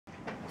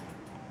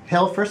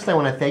Hill, first I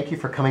want to thank you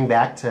for coming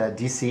back to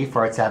DC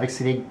for Arts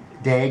Advocacy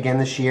Day again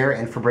this year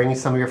and for bringing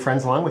some of your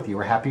friends along with you.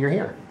 We're happy you're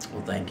here.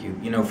 Well, thank you.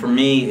 You know, for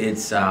me,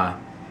 it's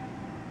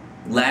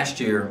last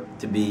year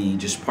to be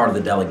just part of the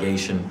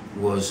delegation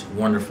was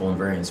wonderful and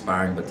very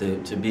inspiring, but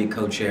to be a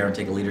co-chair and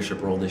take a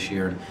leadership role this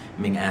year and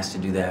being asked to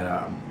do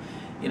that,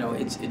 you know,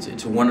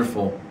 it's a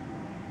wonderful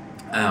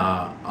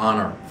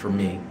honor for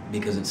me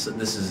because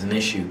this is an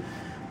issue,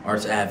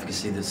 arts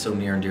advocacy, that's so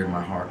near and dear to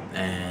my heart,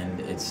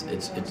 and it's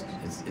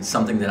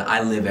something that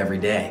I live every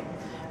day,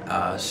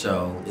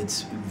 so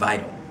it's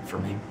vital for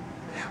me.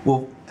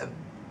 Well,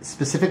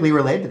 specifically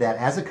related to that,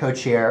 as a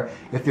co-chair,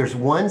 if there's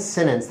one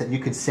sentence that you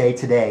could say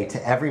today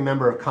to every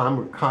member of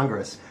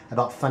Congress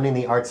about funding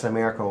the arts in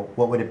America,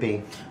 what would it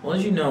be? Well,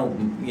 as you know,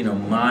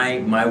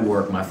 my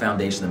work, my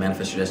foundation, the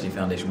Manifest Your Destiny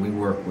Foundation, we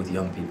work with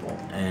young people,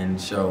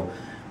 and so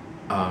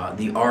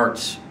the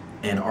arts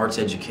and arts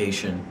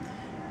education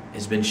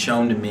has been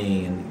shown to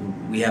me,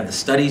 and we have the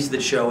studies that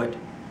show it,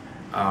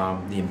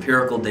 the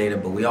empirical data,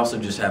 but we also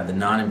just have the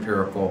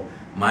non-empirical,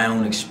 my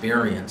own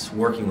experience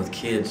working with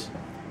kids,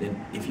 that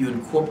if you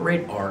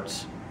incorporate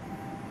arts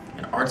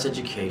and arts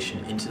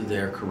education into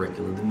their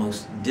curricula, the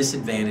most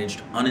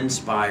disadvantaged,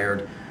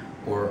 uninspired,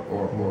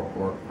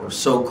 or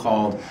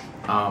so-called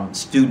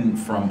student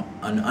from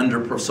an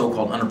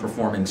so-called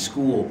underperforming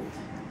school,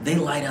 they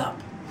light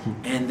up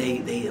and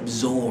they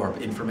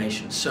absorb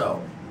information.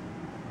 So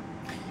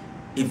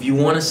if you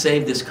want to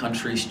save this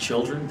country's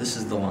children, this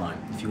is the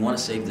line. If you want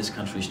to save this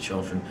country's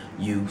children,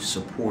 you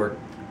support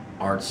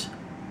arts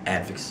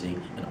advocacy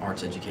and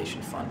arts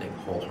education funding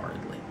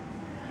wholeheartedly.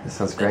 That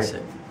sounds great. That's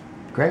it.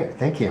 Great,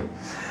 thank you.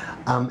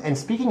 And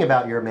speaking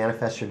about your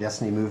Manifest Your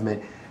Destiny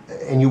movement,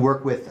 and you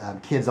work with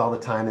kids all the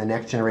time, the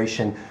next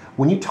generation,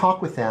 when you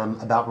talk with them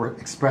about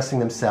expressing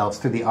themselves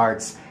through the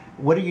arts,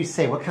 what do you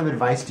say? What kind of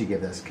advice do you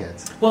give those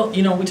kids? Well,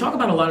 you know, we talk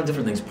about a lot of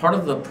different things. Part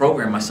of the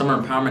program, my Summer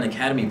Empowerment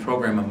Academy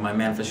program of my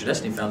Manifest Your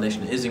Destiny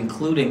Foundation, is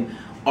including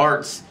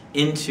arts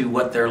into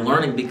what they're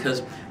learning,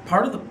 because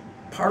part of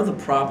the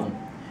problem,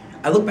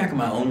 I look back at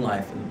my own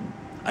life, and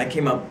I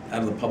came up out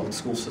of the public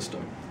school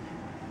system.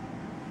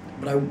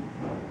 But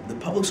the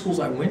public schools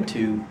I went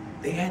to,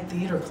 they had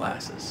theater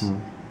classes.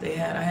 I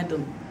had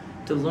to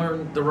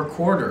learn the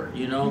recorder,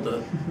 you know,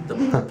 the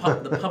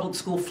public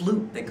school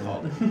flute, they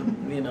called it.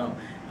 You know,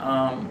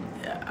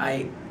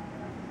 I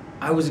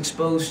was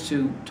exposed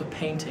to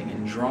painting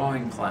and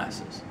drawing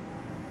classes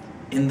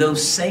in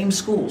those same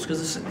schools,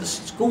 because the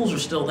schools are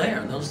still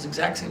there. In those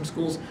exact same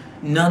schools,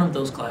 none of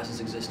those classes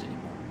exist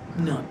anymore.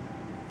 None.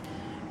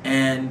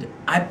 And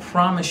I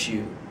promise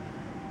you,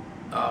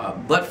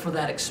 but for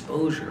that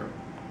exposure,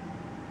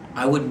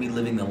 I wouldn't be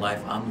living the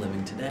life I'm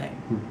living today.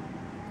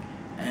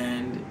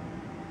 And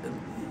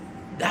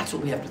that's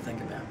what we have to think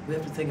about. We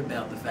have to think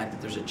about the fact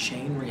that there's a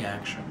chain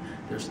reaction.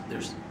 There's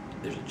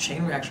a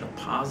chain reaction of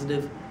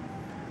positive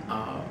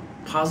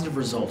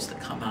results that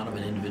come out of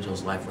an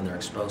individual's life when they're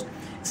exposed.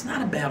 It's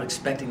not about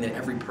expecting that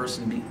every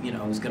person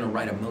is going to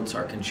write a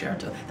Mozart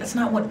concerto. That's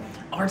not what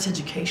arts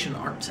education,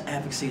 arts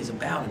advocacy is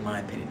about, in my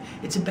opinion.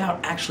 It's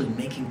about actually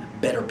making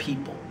better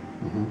people,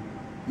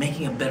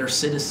 making a better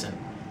citizen,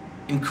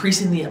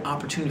 increasing the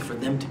opportunity for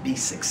them to be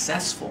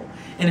successful.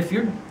 And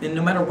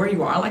no matter where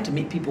you are, I like to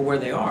meet people where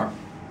they are.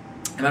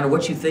 No matter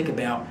what you think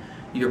about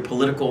your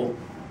political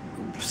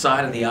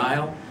side of the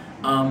aisle,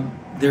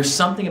 there's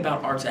something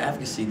about arts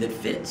advocacy that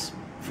fits.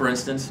 For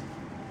instance,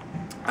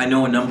 I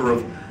know a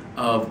number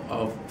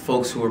of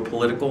folks who are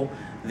political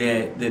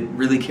that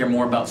really care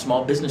more about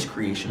small business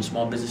creation,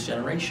 small business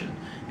generation.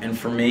 And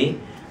for me,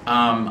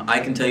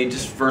 I can tell you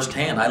just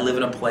firsthand, I live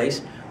in a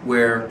place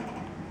where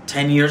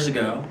 10 years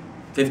ago,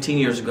 15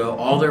 years ago,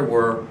 all there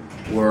was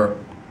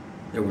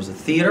a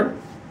theater,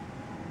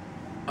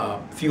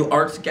 a few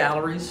arts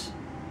galleries,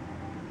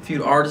 a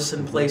few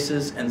artisan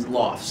places, and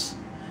lofts.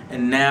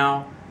 And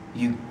now,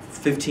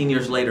 15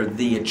 years later,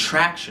 the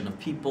attraction of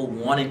people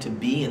wanting to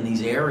be in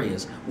these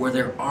areas where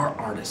there are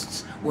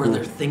artists, where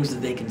there are things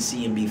that they can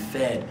see and be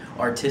fed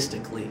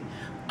artistically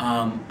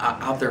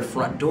out their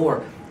front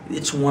door.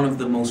 It's one of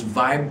the most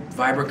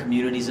vibrant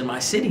communities in my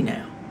city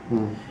now.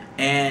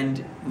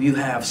 And you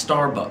have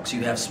Starbucks,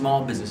 you have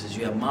small businesses,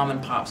 you have mom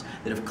and pops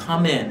that have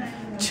come in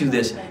to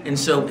this. And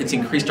so it's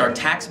increased our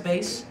tax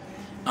base,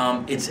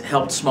 it's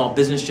helped small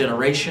business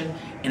generation,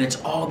 and it's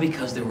all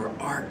because there were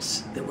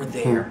arts that were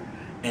there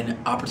and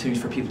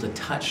opportunities for people to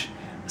touch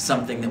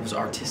something that was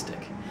artistic.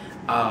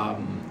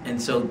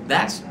 And so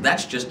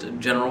that's just a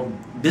general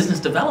business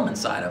development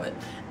side of it,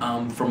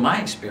 from my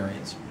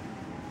experience.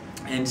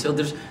 And so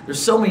there's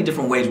so many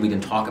different ways we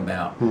can talk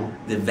about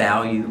the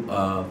value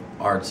of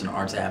arts and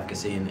arts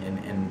advocacy,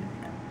 and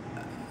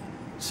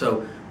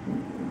so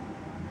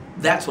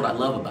that's what I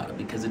love about it,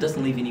 because it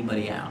doesn't leave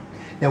anybody out.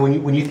 Now,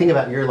 when you think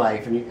about your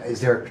life,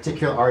 is there a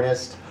particular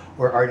artist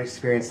or art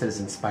experience that has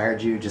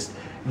inspired you? Just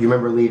you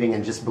remember leaving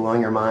and just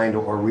blowing your mind,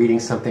 or reading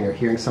something or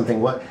hearing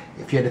something? What,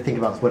 if you had to think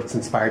about what's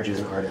inspired you as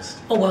an artist?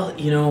 Oh, well,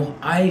 you know,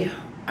 I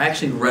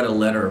actually read a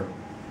letter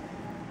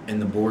in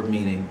the board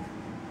meeting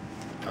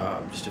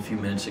just a few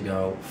minutes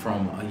ago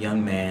from a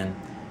young man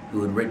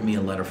who had written me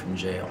a letter from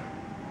jail.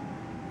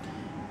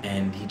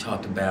 And he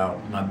talked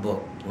about my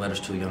book, Letters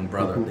to a Young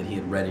Brother, that he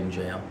had read in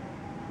jail.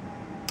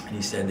 And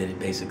he said that it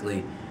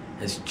basically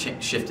has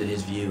shifted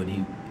his view,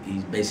 and he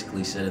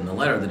basically said in the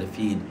letter that if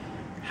he'd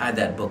had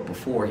that book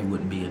before, he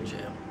wouldn't be in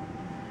jail.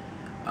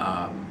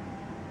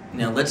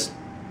 Now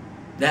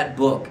that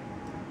book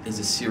is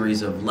a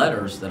series of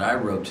letters that I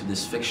wrote to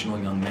this fictional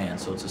young man.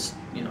 So it's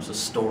a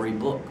story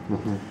book.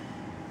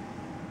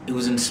 It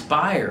was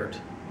inspired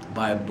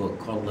by a book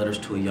called Letters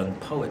to a Young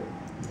Poet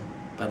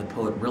by the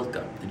poet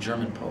Rilke, the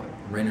German poet,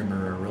 Rainer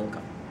Maria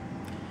Rilke,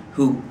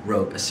 who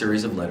wrote a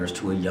series of letters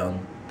to a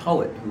young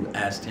poet who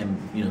asked him,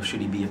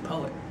 should he be a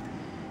poet?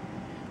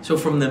 So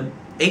from the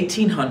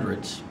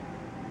 1800s,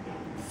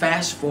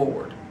 fast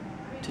forward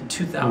to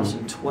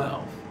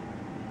 2012,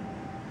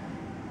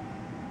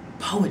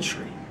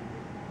 poetry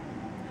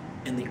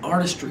and the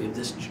artistry of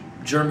this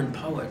German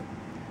poet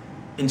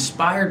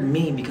inspired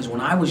me, because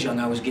when I was young,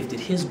 I was gifted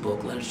his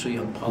book, Letters to a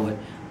Young Poet.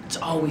 It's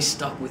always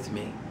stuck with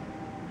me.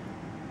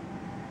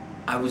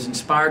 I was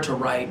inspired to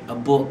write a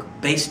book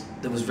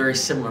that was very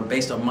similar,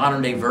 based on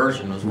modern day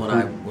version, was what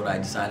I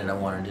decided I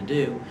wanted to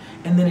do.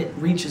 And then it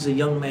reaches a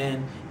young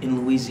man in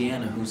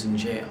Louisiana who's in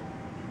jail.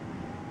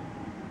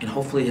 And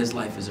hopefully his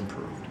life is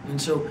improved. And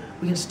so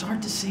we can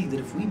start to see that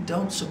if we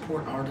don't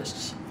support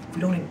artists, if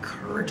we don't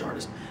encourage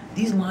artists,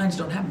 these lines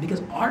don't happen.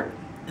 Because art,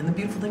 and the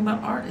beautiful thing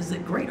about art is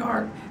that great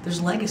art,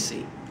 there's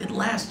legacy. It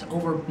lasts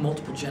over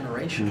multiple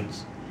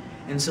generations.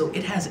 And so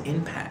it has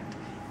impact,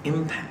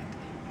 impact,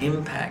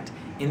 impact,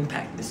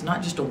 impact. It's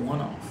not just a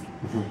one-off.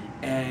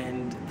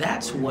 And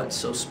that's what's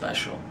so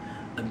special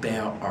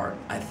about art,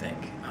 I think.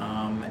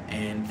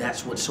 And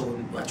that's why it's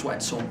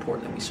so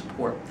important that we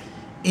support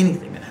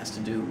anything that has to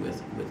do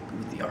with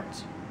the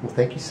arts. Well,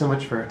 thank you so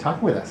much for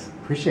talking with us.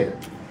 Appreciate it.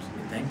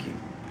 Thank you.